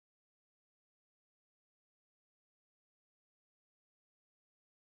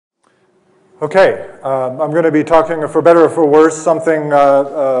Okay, I'm going to be talking, for better or for worse, something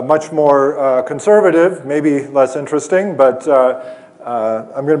much more conservative, maybe less interesting, but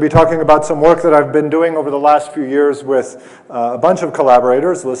I'm going to be talking about some work that I've been doing over the last few years with a bunch of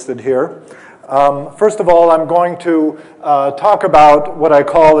collaborators listed here. First of all, I'm going to talk about what I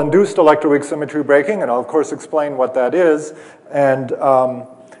call induced electroweak symmetry breaking, and I'll of course explain what that is, and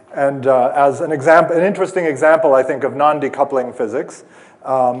as an example, an interesting example, I think, of non-decoupling physics.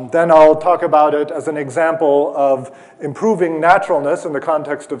 Then I'll talk about it as an example of improving naturalness in the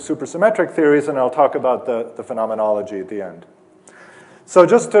context of supersymmetric theories, and I'll talk about the phenomenology at the end. So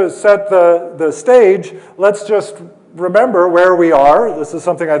just to set the stage, let's just remember where we are. This is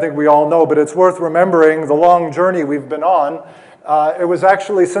something I think we all know, but it's worth remembering the long journey we've been on. It was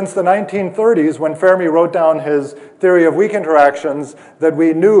actually since the 1930s when Fermi wrote down his theory of weak interactions that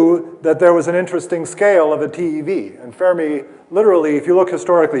we knew that there was an interesting scale of a TeV. And Fermi literally, if you look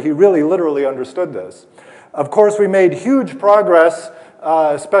historically, he really literally understood this. Of course, we made huge progress,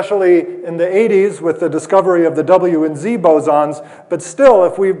 especially in the 80s with the discovery of the W and Z bosons. But still,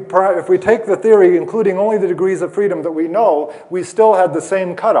 if we take the theory, including only the degrees of freedom that we know, we still had the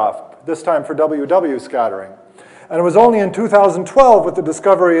same cutoff, this time for WW scattering. And it was only in 2012 with the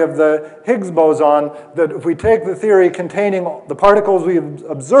discovery of the Higgs boson that if we take the theory containing the particles we've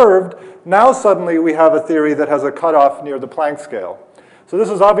observed, now suddenly we have a theory that has a cutoff near the Planck scale. So this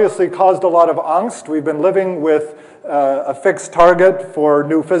has obviously caused a lot of angst. We've been living with a fixed target for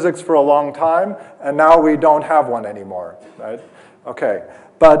new physics for a long time, and now we don't have one anymore, right? Okay,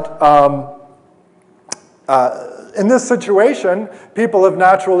 but in this situation, people have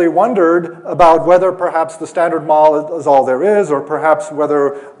naturally wondered about whether perhaps the standard model is all there is, or perhaps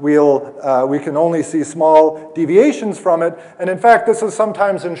whether we can only see small deviations from it. And in fact, this is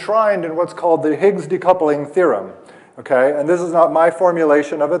sometimes enshrined in what's called the Higgs decoupling theorem. Okay, and this is not my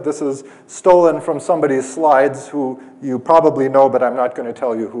formulation of it. This is stolen from somebody's slides who you probably know, but I'm not going to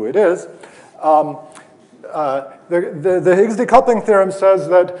tell you who it is. The Higgs decoupling theorem says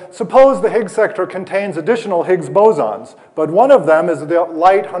that suppose the Higgs sector contains additional Higgs bosons, but one of them is the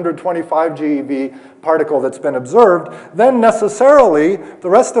light 125 GeV particle that's been observed, then necessarily the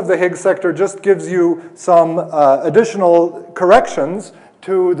rest of the Higgs sector just gives you some additional corrections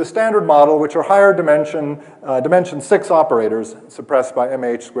to the standard model, which are higher dimension 6 operators suppressed by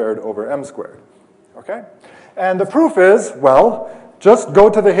mh squared over m squared. Okay? And the proof is, well, just go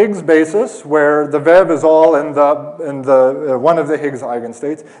to the Higgs basis, where the VEV is all in one of the Higgs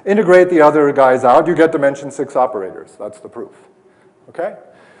eigenstates, integrate the other guys out, you get dimension 6 operators. That's the proof. Okay?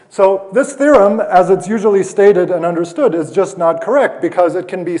 So this theorem, as it's usually stated and understood, is just not correct because it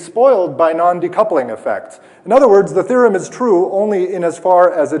can be spoiled by non-decoupling effects. In other words, the theorem is true only in as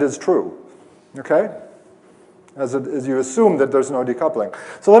far as it is true. Okay? As you assume that there's no decoupling.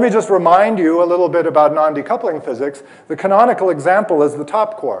 So let me just remind you a little bit about non-decoupling physics. The canonical example is the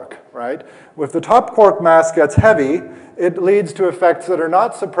top quark, right? If the top quark mass gets heavy, it leads to effects that are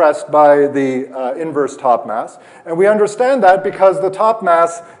not suppressed by the inverse top mass. And we understand that because the top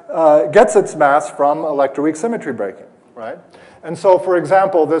mass gets its mass from electroweak symmetry breaking, right? And so, for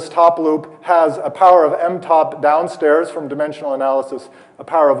example, this top loop has a power of m top downstairs from dimensional analysis, a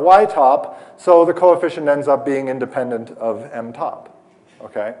power of y top, so the coefficient ends up being independent of m top,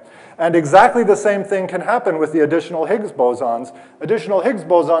 okay? And exactly the same thing can happen with the additional Higgs bosons. Additional Higgs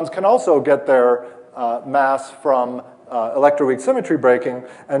bosons can also get their mass from electroweak symmetry breaking,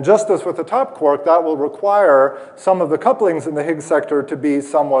 and just as with the top quark, that will require some of the couplings in the Higgs sector to be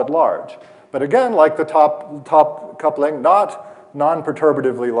somewhat large. But again, like the top coupling, not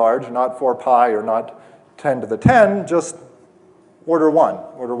non-perturbatively large, not 4 pi or not 10 to the 10, just order 1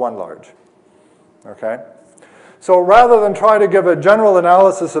 large, okay? So rather than try to give a general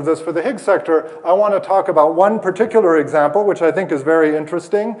analysis of this for the Higgs sector, I want to talk about one particular example, which I think is very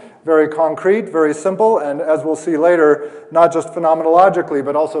interesting, very concrete, very simple, and as we'll see later, not just phenomenologically,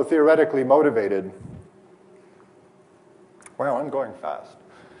 but also theoretically motivated. Wow, I'm going fast.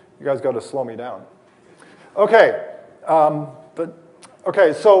 You guys got to slow me down. Okay,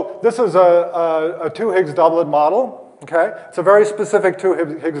 so this is a 2 Higgs doublet model. Okay, it's a very specific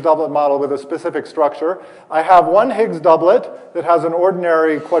 2 Higgs doublet model with a specific structure. I have one Higgs doublet that has an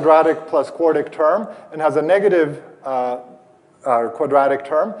ordinary quadratic plus quartic term and has a negative quadratic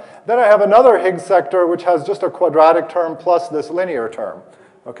term. Then I have another Higgs sector which has just a quadratic term plus this linear term.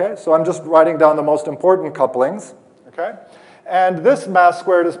 Okay, so I'm just writing down the most important couplings. Okay, and this mass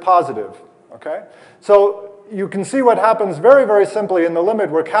squared is positive. Okay, so you can see what happens very, very simply in the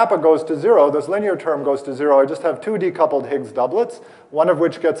limit where kappa goes to 0, this linear term goes to 0. I just have 2 decoupled Higgs doublets, one of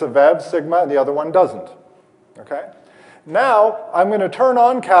which gets a VEV, sigma, and the other one doesn't. Okay? Now, I'm going to turn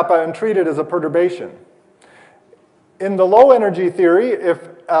on kappa and treat it as a perturbation. In the low energy theory, if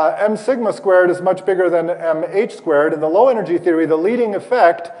m sigma squared is much bigger than mh squared, in the low energy theory, the leading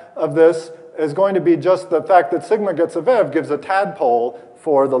effect of this is going to be just the fact that sigma gets a vev gives a tadpole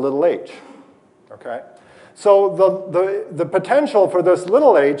for the little h. Okay? So the potential for this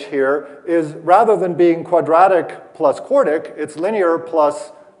little h here is, rather than being quadratic plus quartic, it's linear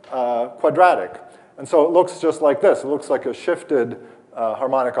plus quadratic. And so it looks just like this. It looks like a shifted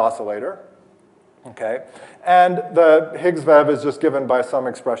harmonic oscillator. Okay? And the Higgs vev is just given by some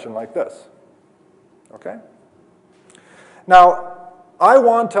expression like this. Okay? Now, I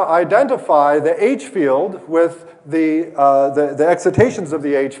want to identify the H field with the excitations of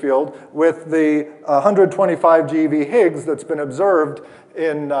the H field with the 125 GeV Higgs that's been observed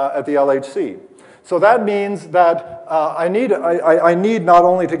at the LHC. So that means that I need not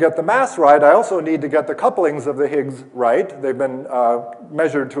only to get the mass right, I also need to get the couplings of the Higgs right. They've been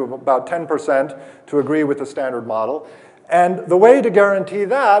measured to about 10% to agree with the standard model. And the way to guarantee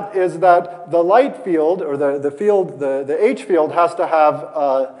that is that the light field, or the H field, has to have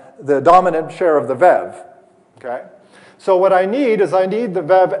the dominant share of the vev. Okay? So what I need is I need the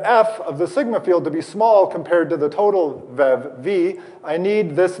vev F of the sigma field to be small compared to the total vev V. I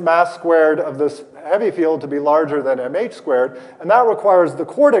need this mass squared of this heavy field to be larger than mh squared, and that requires the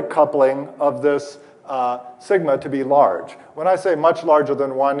quartic coupling of this sigma to be large. When I say much larger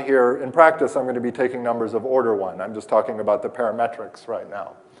than 1 here, in practice I'm going to be taking numbers of order 1. I'm just talking about the parametrics right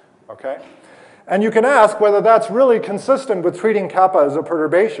now. Okay? And you can ask whether that's really consistent with treating kappa as a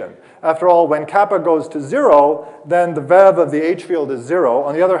perturbation. After all, when kappa goes to 0, then the vev of the H field is 0.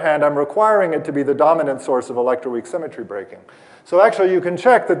 On the other hand, I'm requiring it to be the dominant source of electroweak symmetry breaking. So actually, you can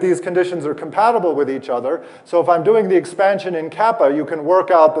check that these conditions are compatible with each other. So if I'm doing the expansion in kappa, you can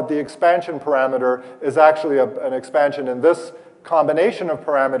work out that the expansion parameter is actually an expansion in this combination of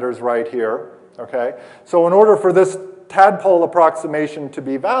parameters right here. Okay? So in order for this tadpole approximation to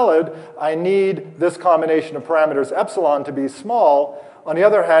be valid, I need this combination of parameters epsilon to be small. On the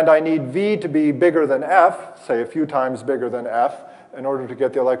other hand, I need V to be bigger than F, say a few times bigger than F, in order to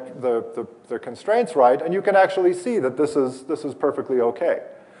get the constraints right. And you can actually see that this is perfectly okay.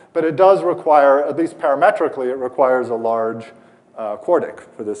 But it does require, at least parametrically, it requires a large quartic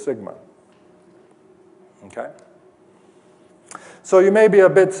for this sigma. Okay? So you may be a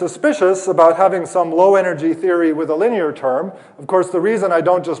bit suspicious about having some low energy theory with a linear term. Of course, the reason I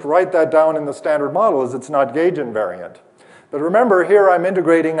don't just write that down in the standard model is it's not gauge invariant. But remember, here I'm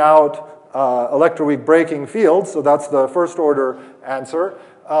integrating out electroweak breaking fields, so that's the first order answer.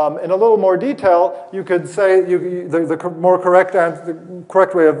 In a little more detail, you could say, the more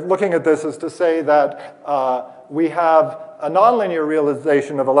correct way of looking at this is to say that we have a nonlinear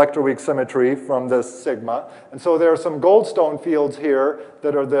realization of electroweak symmetry from this sigma. And so there are some Goldstone fields here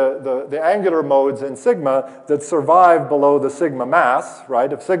that are the angular modes in sigma that survive below the sigma mass,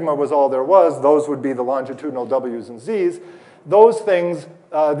 right? If sigma was all there was, those would be the longitudinal W's and Z's. Those things,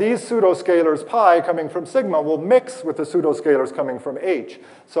 these pseudoscalars pi coming from sigma will mix with the pseudoscalars coming from H.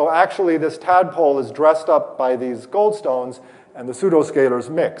 So actually this tadpole is dressed up by these Goldstones, and the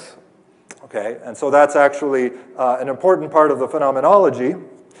pseudoscalars mix. Okay, and so that's actually an important part of the phenomenology.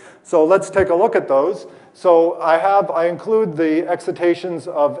 So let's take a look at those. So I include the excitations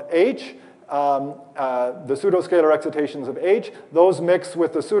of H, the pseudoscalar excitations of H. Those mix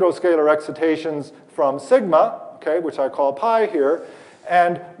with the pseudoscalar excitations from sigma, okay, which I call pi here.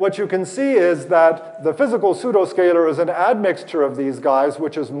 And what you can see is that the physical pseudoscalar is an admixture of these guys,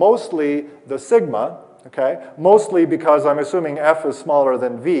 which is mostly the sigma. Okay, mostly because I'm assuming F is smaller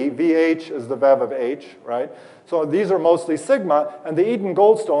than V. VH is the vev of H, right? So these are mostly sigma, and the Eaton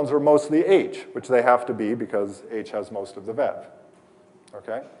Goldstones are mostly H, which they have to be because H has most of the vev.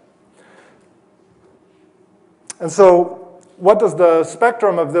 Okay? And so what does the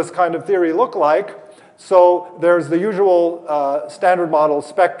spectrum of this kind of theory look like? So there's the usual standard model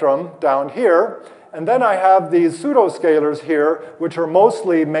spectrum down here, and then I have these pseudoscalars here, which are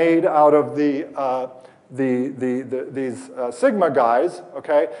mostly made out of these sigma guys,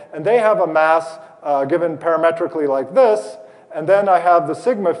 okay? And they have a mass given parametrically like this, and then I have the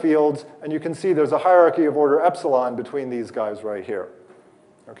sigma fields, and you can see there's a hierarchy of order epsilon between these guys right here,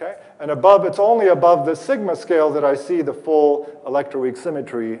 okay? And above, it's only above the sigma scale that I see the full electroweak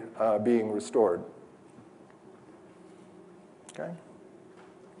symmetry being restored, okay?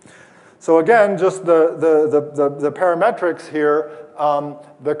 So again, just the parametrics here,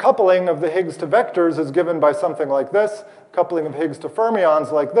 the coupling of the Higgs to vectors is given by something like this. coupling of Higgs to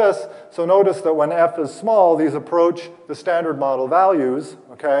fermions like this. So notice that when F is small, these approach the standard model values,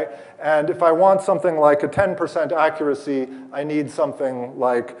 okay? And if I want something like a 10% accuracy, I need something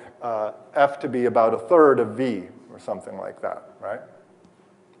like F to be about 1/3 of V, or something like that, right?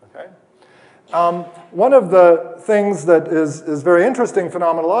 Okay. One of the things that is very interesting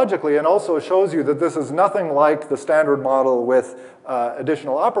phenomenologically and also shows you that this is nothing like the standard model with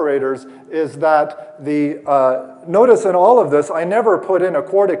additional operators is that notice in all of this, I never put in a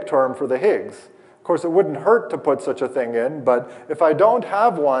quartic term for the Higgs. Of course, it wouldn't hurt to put such a thing in, but if I don't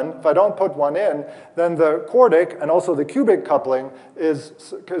have one, if I don't put one in, then the quartic and also the cubic coupling is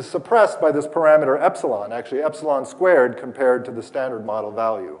suppressed by this parameter epsilon, actually epsilon squared compared to the standard model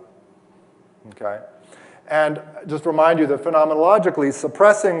value. Okay? And just remind you that phenomenologically,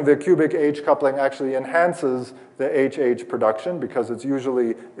 suppressing the cubic H coupling actually enhances the HH production because it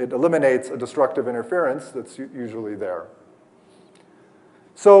eliminates a destructive interference that's usually there.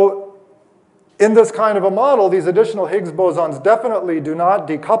 So in this kind of a model, these additional Higgs bosons definitely do not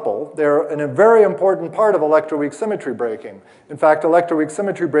decouple. They're a very important part of electroweak symmetry breaking. In fact, electroweak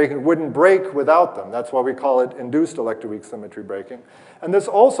symmetry breaking wouldn't break without them. That's why we call it induced electroweak symmetry breaking. And this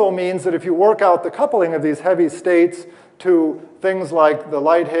also means that if you work out the coupling of these heavy states to things like the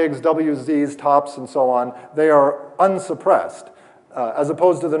light Higgs, WZs, tops, and so on, they are unsuppressed, as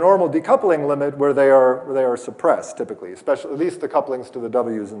opposed to the normal decoupling limit where they are suppressed typically, especially at least the couplings to the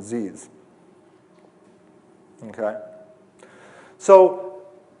Ws and Zs. Okay. So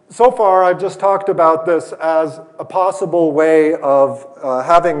far I've just talked about this as a possible way of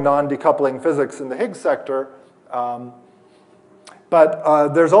having non-decoupling physics in the Higgs sector.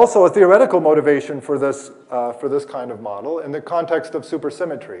 But there's also a theoretical motivation for this kind of model in the context of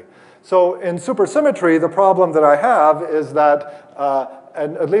supersymmetry. So in supersymmetry, the problem that I have is that,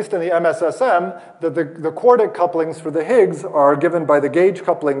 and at least in the MSSM, that the quartic couplings for the Higgs are given by the gauge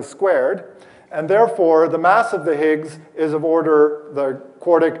couplings squared. And therefore, the mass of the Higgs is of order the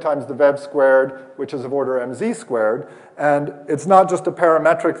quartic times the Webb squared, which is of order mz squared. And it's not just a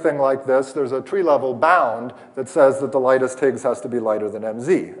parametric thing like this. There's a tree-level bound that says that the lightest Higgs has to be lighter than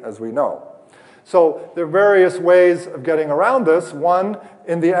mz, as we know. So there are various ways of getting around this. One,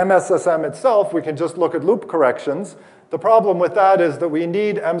 in the MSSM itself, we can just look at loop corrections. The problem with that is that we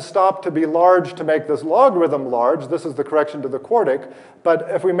need m stop to be large to make this logarithm large. This is the correction to the quartic. But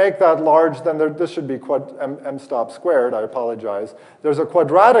if we make that large, then this should be m stop squared. I apologize. There's a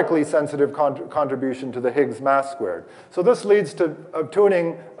quadratically sensitive contribution to the Higgs mass squared. So this leads to a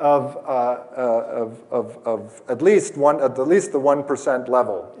tuning of at least the 1%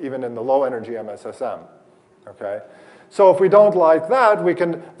 level, even in the low energy MSSM. Okay. So if we don't like that, we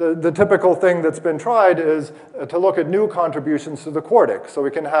can, the typical thing that's been tried is to look at new contributions to the quartic. So we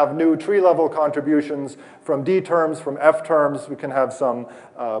can have new tree-level contributions from D terms, from F terms. We can have some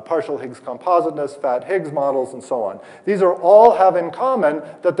partial Higgs compositeness, fat Higgs models, and so on. These are all have in common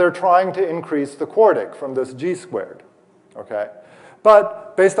that they're trying to increase the quartic from this G squared. Okay?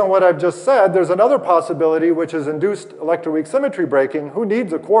 But based on what I've just said, there's another possibility, which is induced electroweak symmetry breaking. Who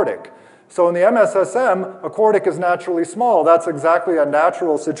needs a quartic? So in the MSSM, a quartic is naturally small. That's exactly a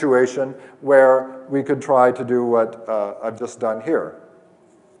natural situation where we could try to do what I've just done here.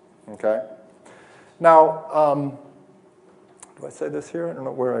 Okay? Now, do I say this here? I don't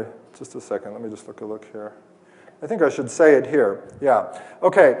know where just a second. Let me just look here. I think I should say it here. Yeah.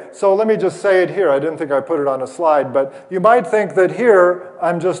 Okay, so let me just say it here. I didn't think I put it on a slide, but you might think that here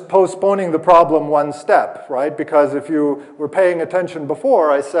I'm just postponing the problem one step, right? Because if you were paying attention before,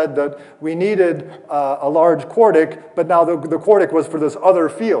 I said that we needed a large quartic, but now the quartic was for this other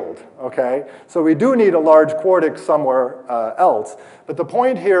field, okay? So we do need a large quartic somewhere else. But the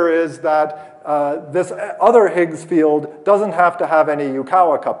point here is that this other Higgs field doesn't have to have any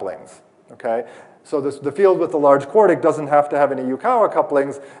Yukawa couplings, okay? So the field with the large quartic doesn't have to have any Yukawa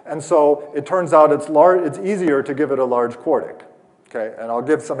couplings, and so it turns out it's easier to give it a large quartic. Okay, and I'll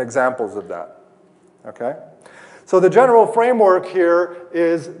give some examples of that. Okay, so the general framework here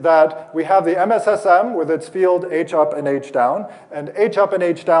is that we have the MSSM with its field H up and H down, and H up and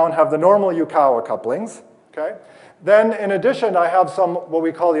H down have the normal Yukawa couplings. Okay. Then, in addition, I have some what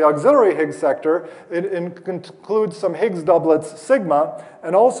we call the auxiliary Higgs sector. It includes some Higgs doublets sigma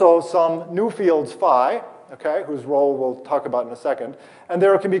and also some new fields phi, okay, whose role we'll talk about in a second. And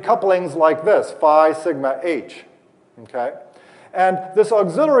there can be couplings like this, phi sigma h, okay? And this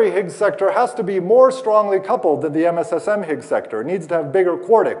auxiliary Higgs sector has to be more strongly coupled than the MSSM Higgs sector. It needs to have bigger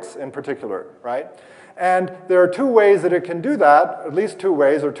quartics in particular, right? And there are two ways that it can do that, at least two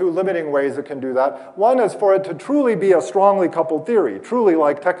ways, or two limiting ways it can do that. One is for it to truly be a strongly coupled theory, truly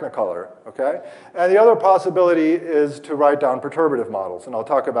like Technicolor, okay? And the other possibility is to write down perturbative models, and I'll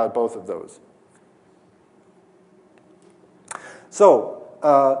talk about both of those. So,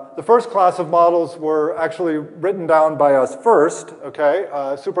 the first class of models were actually written down by us first, okay?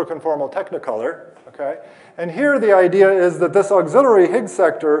 Superconformal Technicolor, okay? And here the idea is that this auxiliary Higgs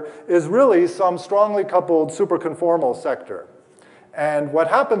sector is really some strongly coupled superconformal sector. And what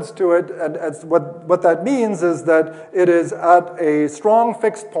happens to it, and what that means is that it is at a strong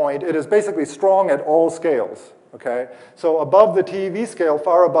fixed point. It is basically strong at all scales. Okay? So above the TeV scale,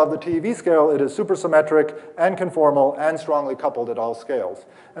 far above the TeV scale, it is supersymmetric and conformal and strongly coupled at all scales.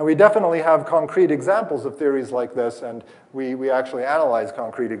 And we definitely have concrete examples of theories like this, and we actually analyze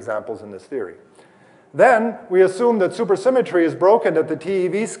concrete examples in this theory. Then we assume that supersymmetry is broken at the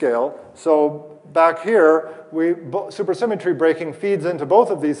TeV scale. So back here, supersymmetry breaking feeds into both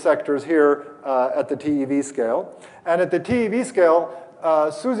of these sectors here at the TeV scale. And at the TeV scale,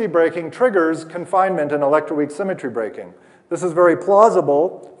 SUSY breaking triggers confinement and electroweak symmetry breaking. This is very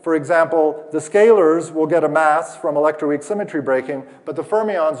plausible. For example, the scalars will get a mass from electroweak symmetry breaking, but the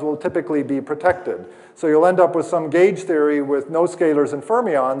fermions will typically be protected. So you'll end up with some gauge theory with no scalars and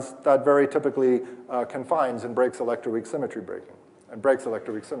fermions that very typically confines and breaks electroweak symmetry breaking, and breaks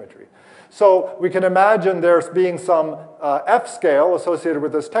electroweak symmetry. So we can imagine there's being some F scale associated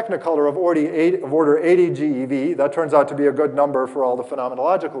with this Technicolor of order 80 GeV. That turns out to be a good number for all the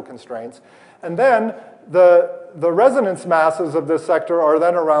phenomenological constraints. And then the resonance masses of this sector are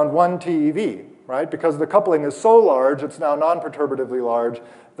then around 1 TeV, right? Because the coupling is so large, it's now non-perturbatively large,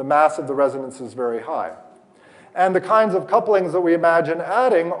 the mass of the resonance is very high. And the kinds of couplings that we imagine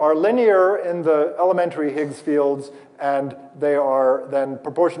adding are linear in the elementary Higgs fields, and they are then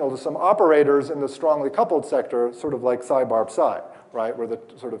proportional to some operators in the strongly coupled sector, sort of like psi bar psi, right, where the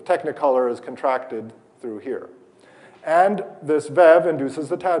sort of Technicolor is contracted through here. And this VEV induces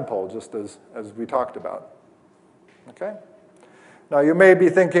the tadpole, just as we talked about. Okay? Now, you may be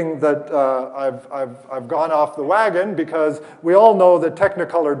thinking that I've gone off the wagon because we all know that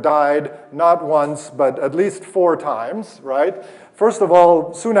Technicolor died not once, but at least 4 times, right? First of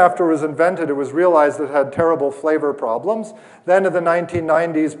all, soon after it was invented, it was realized it had terrible flavor problems. Then in the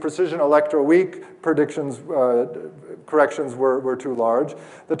 1990s, precision electroweak corrections were too large.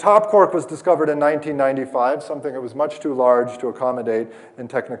 The top quark was discovered in 1995, something that was much too large to accommodate in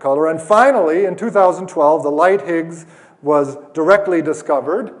Technicolor. And finally, in 2012, the light Higgs was directly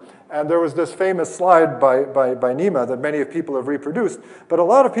discovered, and there was this famous slide by Nima that many people have reproduced, but a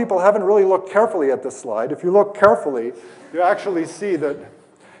lot of people haven't really looked carefully at this slide. If you look carefully, you actually see that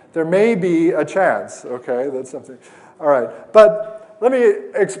there may be a chance, okay, that's something. All right, but let me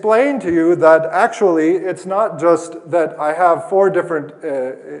explain to you that actually it's not just that I have 4 different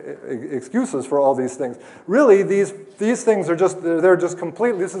excuses for all these things. Really, these things are they're just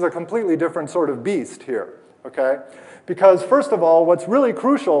completely, this is a completely different sort of beast here, okay? Because first of all, what's really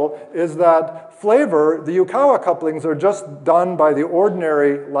crucial is that flavor, the Yukawa couplings are just done by the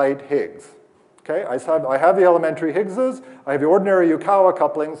ordinary light Higgs. Okay, I have the elementary Higgses, I have the ordinary Yukawa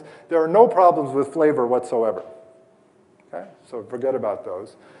couplings. There are no problems with flavor whatsoever. Okay, so forget about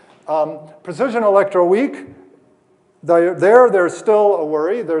those. Precision electroweak, there's still a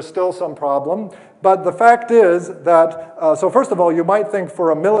worry, there's still some problem. But the fact is that, so first of all, you might think for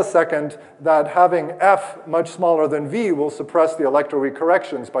a millisecond that having F much smaller than V will suppress the electroweak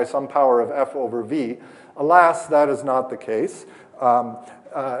corrections by some power of F over V. Alas, that is not the case.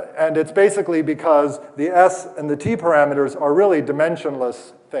 And it's basically because the S and the T parameters are really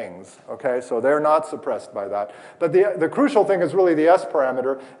dimensionless things, okay? So they're not suppressed by that. But the crucial thing is really the S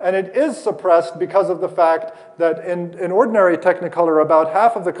parameter, and it is suppressed because of the fact that in ordinary Technicolor, about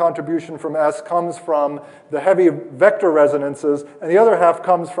half of the contribution from S comes from the heavy vector resonances, and the other half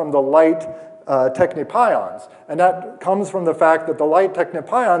comes from the light technipions. And that comes from the fact that the light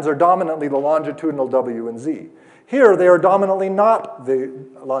technipions are dominantly the longitudinal W and Z. Here, they are dominantly not the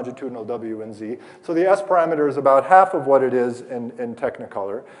longitudinal W and Z. So the S parameter is about half of what it is in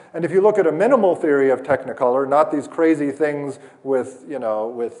Technicolor. And if you look at a minimal theory of Technicolor, not these crazy things with,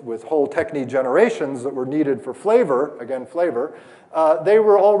 with whole techni generations that were needed for flavor, again, flavor, they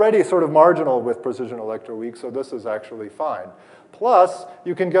were already sort of marginal with precision electroweak, so this is actually fine. Plus,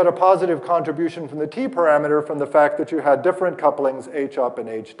 you can get a positive contribution from the T parameter from the fact that you had different couplings, H up and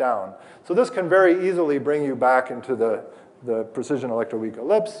H down. So this can very easily bring you back into the precision electroweak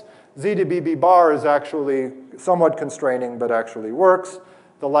ellipse. Z to BB bar is actually somewhat constraining, but actually works.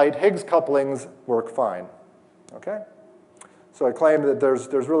 The light Higgs couplings work fine, okay? So I claim that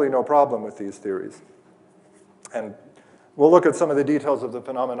there's really no problem with these theories. And we'll look at some of the details of the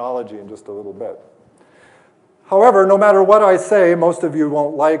phenomenology in just a little bit. However, no matter what I say, most of you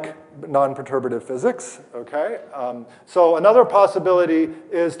won't like non-perturbative physics, okay? So another possibility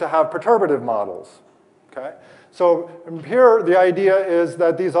is to have perturbative models, okay? So here the idea is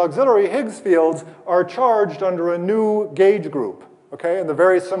that these auxiliary Higgs fields are charged under a new gauge group, okay? And the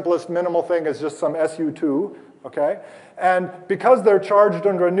very simplest minimal thing is just some SU2, okay? And because they're charged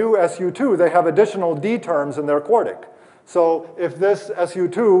under a new SU2, they have additional D terms in their quartic. So if this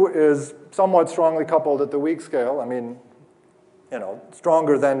SU2 is somewhat strongly coupled at the weak scale, I mean, you know,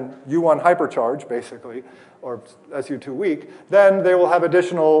 stronger than U1 hypercharge, basically, or SU2 weak, then they will have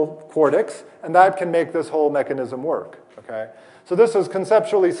additional quartics, and that can make this whole mechanism work, okay? So this is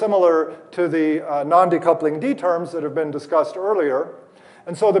conceptually similar to the non-decoupling D terms that have been discussed earlier.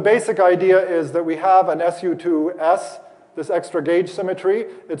 And so the basic idea is that we have an SU2S, this extra gauge symmetry.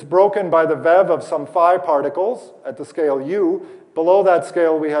 It's broken by the VEV of some phi particles at the scale U. Below that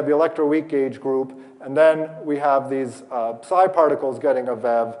scale, we have the electroweak gauge group, and then we have these psi particles getting a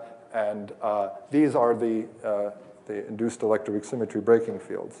VEV, and these are the induced electroweak symmetry breaking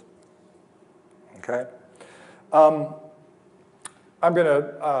fields. Okay? I'm going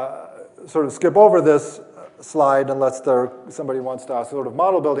to sort of skip over this slide unless somebody wants to ask sort of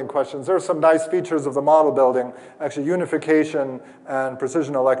model building questions. There are some nice features of the model building. Actually, unification and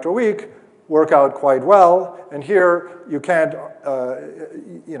precision electroweak work out quite well. And here, you can't,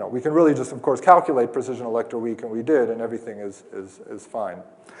 you know, we can really just, of course, calculate precision electroweak, and we did, and everything is fine.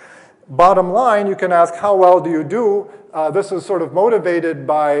 Bottom line, you can ask, how well do you do? This is sort of motivated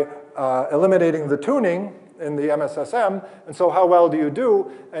by eliminating the tuning in the MSSM, and so how well do you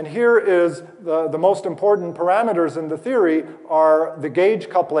do? And here is the most important parameters in the theory are the gauge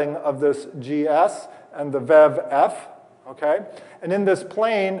coupling of this GS and the VEV F, okay? And in this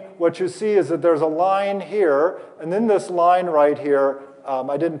plane, what you see is that there's a line here, and in this line right here,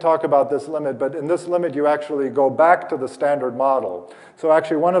 I didn't talk about this limit, but in this limit, you actually go back to the standard model. So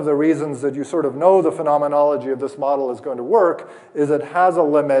actually, one of the reasons that you sort of know the phenomenology of this model is going to work is it has a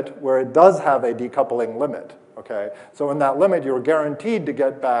limit where it does have a decoupling limit, okay? So in that limit, you're guaranteed to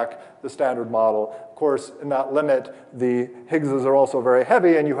get back the standard model. Of course, in that limit, the Higgses are also very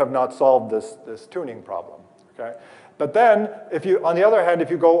heavy, and you have not solved this tuning problem, okay? But then, on the other hand, if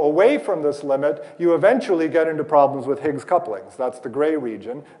you go away from this limit, you eventually get into problems with Higgs couplings. That's the gray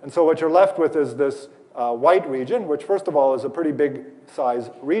region. And so what you're left with is this white region, which first of all is a pretty big size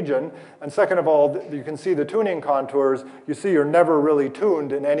region. And second of all, you can see the tuning contours. You see you're never really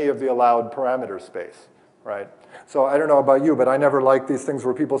tuned in any of the allowed parameter space, right? So I don't know about you, but I never liked these things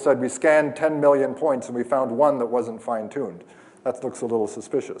where people said we scanned 10 million points and we found one that wasn't fine-tuned. That looks a little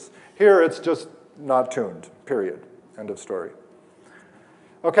suspicious. Here, it's just not tuned, period. End of story.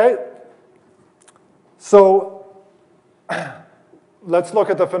 Okay, so let's look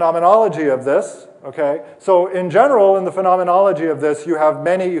at the phenomenology of this. Okay, so in general, in the phenomenology of this, you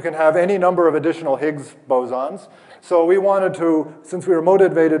can have any number of additional Higgs bosons. So we wanted to, since we were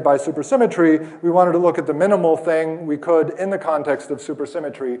motivated by supersymmetry, we wanted to look at the minimal thing we could in the context of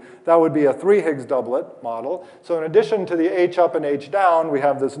supersymmetry. That would be a 3 Higgs doublet model. So in addition to the H up and H down, we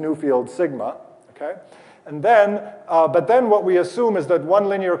have this new field sigma. Okay. And then, but then what we assume is that one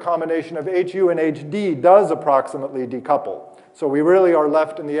linear combination of HU and HD does approximately decouple. So we really are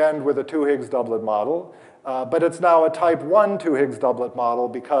left in the end with a 2 Higgs doublet model. But it's now a type 1 2 Higgs doublet model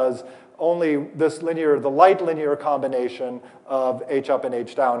because only this linear, the light linear combination of H up and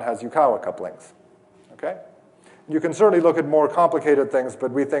H down has Yukawa couplings. Okay? You can certainly look at more complicated things,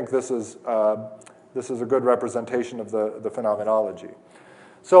 but we think this is a good representation of the phenomenology.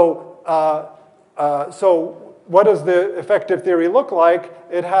 So, so what does the effective theory look like?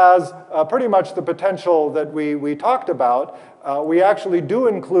 It has pretty much the potential that we talked about. We actually do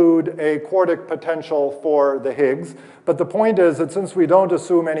include a quartic potential for the Higgs, but the point is that since we don't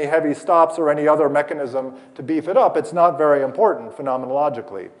assume any heavy stops or any other mechanism to beef it up, it's not very important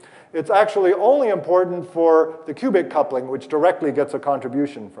phenomenologically. It's actually only important for the cubic coupling, which directly gets a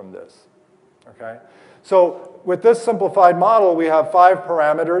contribution from this. Okay? So with this simplified model, we have 5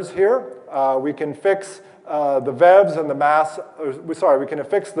 parameters here. We can fix the VEVs and the mass, we can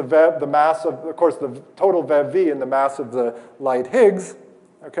affix the mass of course, the total VEV V and the mass of the light Higgs,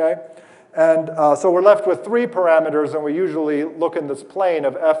 okay? And so we're left with 3 parameters, and we usually look in this plane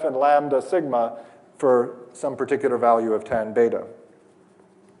of F and lambda sigma for some particular value of tan beta.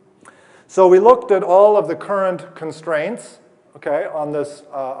 So we looked at all of the current constraints, okay, on this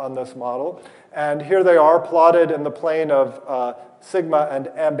model. And here they are plotted in the plane of sigma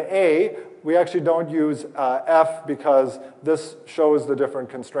and MA. We actually don't use F because this shows the different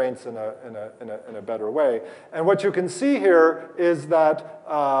constraints in a better way. And what you can see here is that,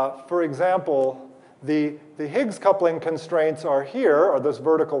 for example, the Higgs coupling constraints are here, or this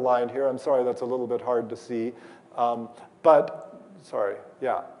vertical line here. I'm sorry, that's a little bit hard to see. Sorry,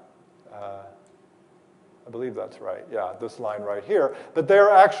 yeah. I believe that's right. Yeah, this line right here. But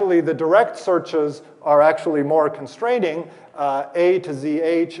they're actually, the direct searches are actually more constraining. A to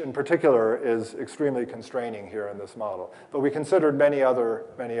ZH in particular is extremely constraining here in this model. But we considered many other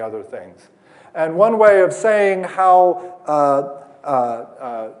things. And one way of saying how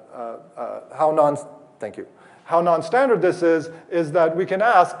non-standard this is that we can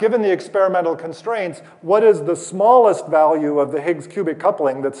ask, given the experimental constraints, what is the smallest value of the Higgs cubic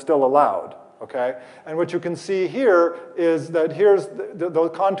coupling that's still allowed? Okay? And what you can see here is that here's the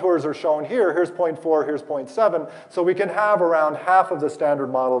contours are shown here. Here's 0.4, here's 0.7. So we can have around half of the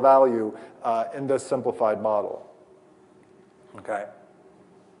standard model value in this simplified model. Okay?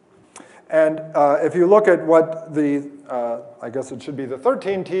 And if you look at what the, I guess it should be the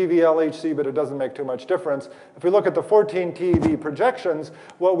 13 TeV LHC, but it doesn't make too much difference. If we look at the 14 TeV projections,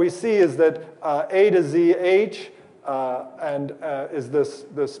 what we see is that A to ZH is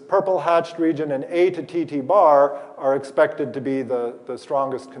this purple hatched region, and A to TT bar are expected to be the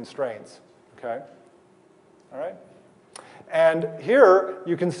strongest constraints. Okay? All right? And here,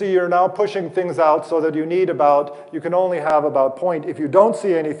 you can see you're now pushing things out so that you need about, you can only have about if you don't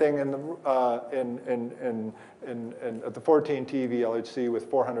see anything in the, at the 14 TeV LHC with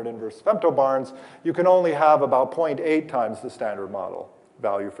 400 inverse femtobarns, you can only have about 0.8 times the standard model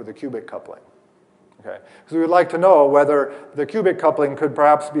value for the cubic coupling. Okay? Because we would like to know whether the cubic coupling could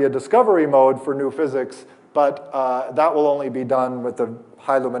perhaps be a discovery mode for new physics, but that will only be done with the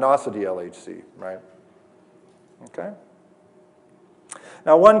high luminosity LHC, right? Okay?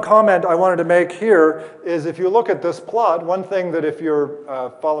 Now, one comment I wanted to make here is if you look at this plot, one thing that if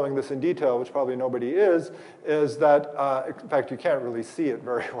you're following this in detail, which probably nobody is that, in fact, you can't really see it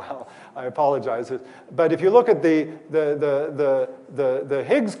very well. I apologize. But if you look at the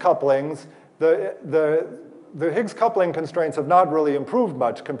Higgs couplings, the Higgs coupling constraints have not really improved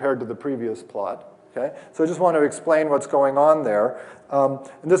much compared to the previous plot. Okay? So I just want to explain what's going on there. And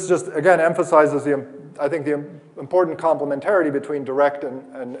this just, again, emphasizes, I think, the important complementarity between direct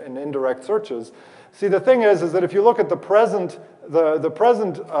and indirect searches. See, the thing is that if you look at the present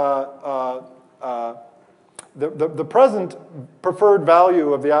preferred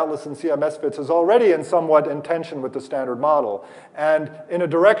value of the Atlas and CMS fits is already somewhat in tension with the standard model, and in a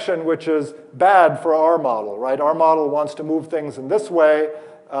direction which is bad for our model, right? Our model wants to move things in this way,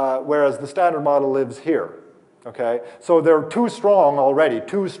 whereas the standard model lives here. Okay? So they're too strong already,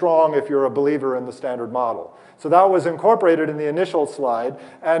 too strong if you're a believer in the standard model. So that was incorporated in the initial slide,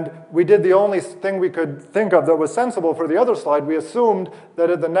 and we did the only thing we could think of that was sensible for the other slide. We assumed that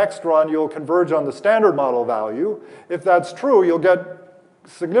at the next run you'll converge on the standard model value. If that's true, you'll get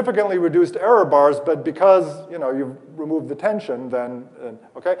significantly reduced error bars, but because you've removed the tension, then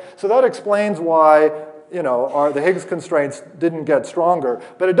okay. So that explains why the Higgs constraints didn't get stronger,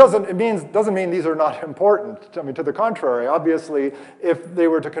 but it doesn't mean these are not important. I mean, to the contrary, obviously, if they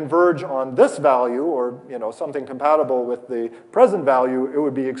were to converge on this value or something compatible with the present value, it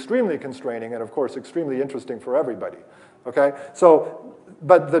would be extremely constraining and, of course, extremely interesting for everybody. Okay, so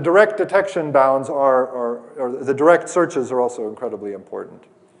but the direct detection bounds or the direct searches are also incredibly important.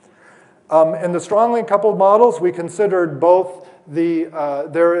 In the strongly coupled models, we considered both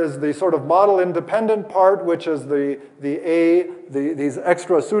there is the sort of model-independent part, which is these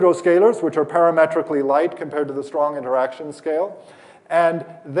extra pseudoscalars, which are parametrically light compared to the strong interaction scale. And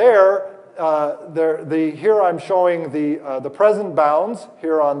here I'm showing the present bounds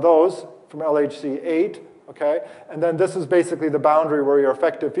here on those from LHC 8. Okay? And then this is basically the boundary where your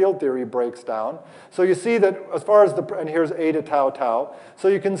effective field theory breaks down. So you see that as far as and here's A to tau tau. So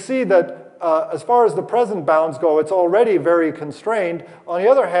you can see that as far as the present bounds go, it's already very constrained. On the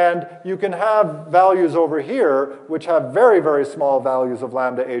other hand, you can have values over here which have very, very small values of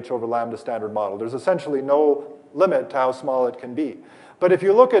lambda h over lambda standard model. There's essentially no limit to how small it can be. But if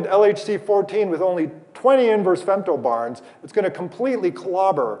you look at LHC 14 with only 20 inverse femtobarns, it's going to completely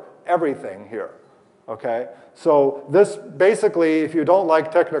clobber everything here. Okay, so this basically, if you don't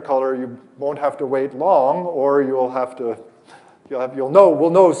like Technicolor, you won't have to wait long, or we'll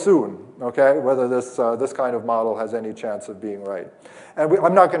know soon. okay, whether this kind of model has any chance of being right. And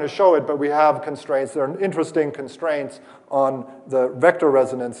I'm not going to show it, but we have constraints. There are interesting constraints on the vector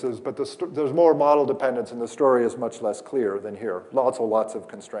resonances, but there's more model dependence, and the story is much less clear than here. Lots of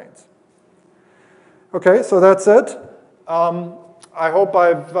constraints. Okay, so that's it. I hope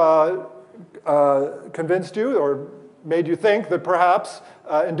I've convinced you or made you think that perhaps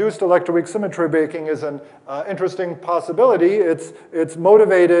induced electroweak symmetry breaking is an interesting possibility. It's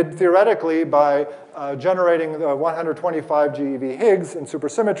motivated theoretically by generating the 125 GeV Higgs in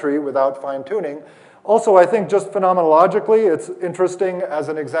supersymmetry without fine-tuning. Also, I think just phenomenologically, it's interesting as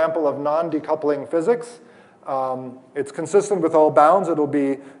an example of non-decoupling physics. It's consistent with all bounds. It'll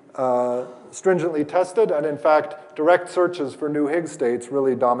be stringently tested, and in fact, direct searches for new Higgs states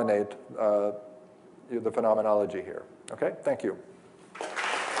really dominate the phenomenology here. Okay, thank you.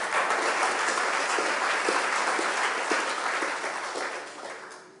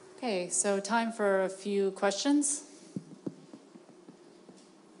 Okay, so time for a few questions.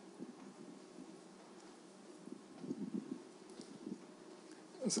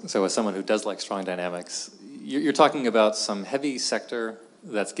 So as someone who does like strong dynamics, you're talking about some heavy sector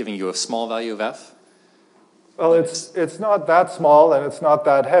that's giving you a small value of F? Well, it's not that small and it's not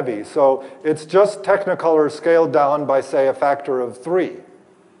that heavy. So it's just Technicolor scaled down by, say, a factor of 3.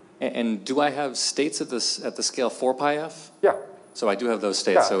 And do I have states at the scale 4 pi F? Yeah. So I do have those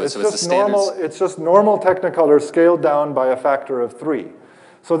states. Yeah, so it's the standards. It's just normal Technicolor scaled down by a factor of 3.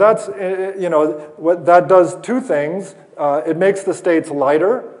 So that's, what that does two things. It makes the states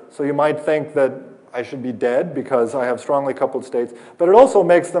lighter. So you might think that I should be dead because I have strongly coupled states. But it also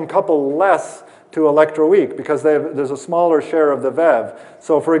makes them couple less to electroweak because there's a smaller share of the VEV.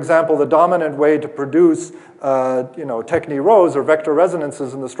 So for example, the dominant way to produce Techni rows or vector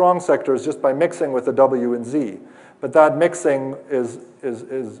resonances in the strong sector is just by mixing with the W and Z. But that mixing is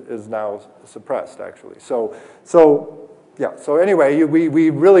now suppressed, actually. So anyway, we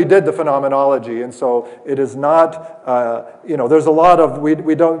really did the phenomenology, and so it is not, there's a lot of,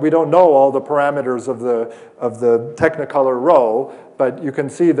 we don't know all the parameters of the Technicolor row, but you can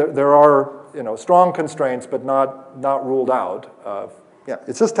see that there are, strong constraints, but not ruled out.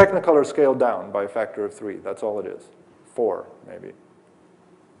 It's just Technicolor scaled down by a factor of 3. That's all it is. 4, maybe.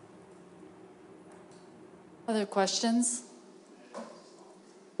 Other questions?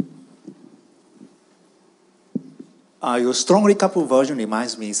 Your strongly coupled version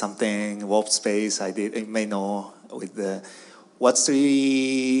reminds me something warp space I may know with the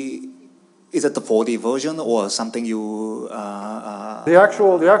is it the 4D version or something you? The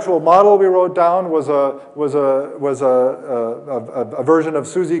actual model we wrote down was a version of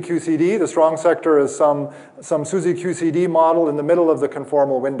SUSY QCD. The strong sector is some SUSY QCD model in the middle of the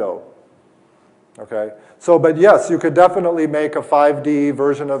conformal window. Okay, but yes, you could definitely make a 5D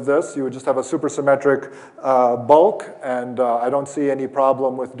version of this. You would just have a supersymmetric bulk, and I don't see any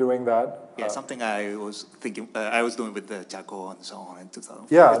problem with doing that. Yeah, something I was thinking, I was doing with the Jaco and so on.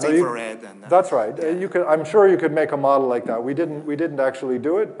 Yeah, infrared and, that's right. Yeah. I'm sure you could make a model like that. We didn't actually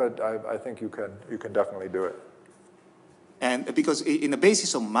do it, but I think you can definitely do it. And because in the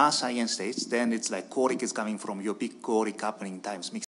basis of mass ion states, then it's like quartic is coming from your big quartic coupling times mixed.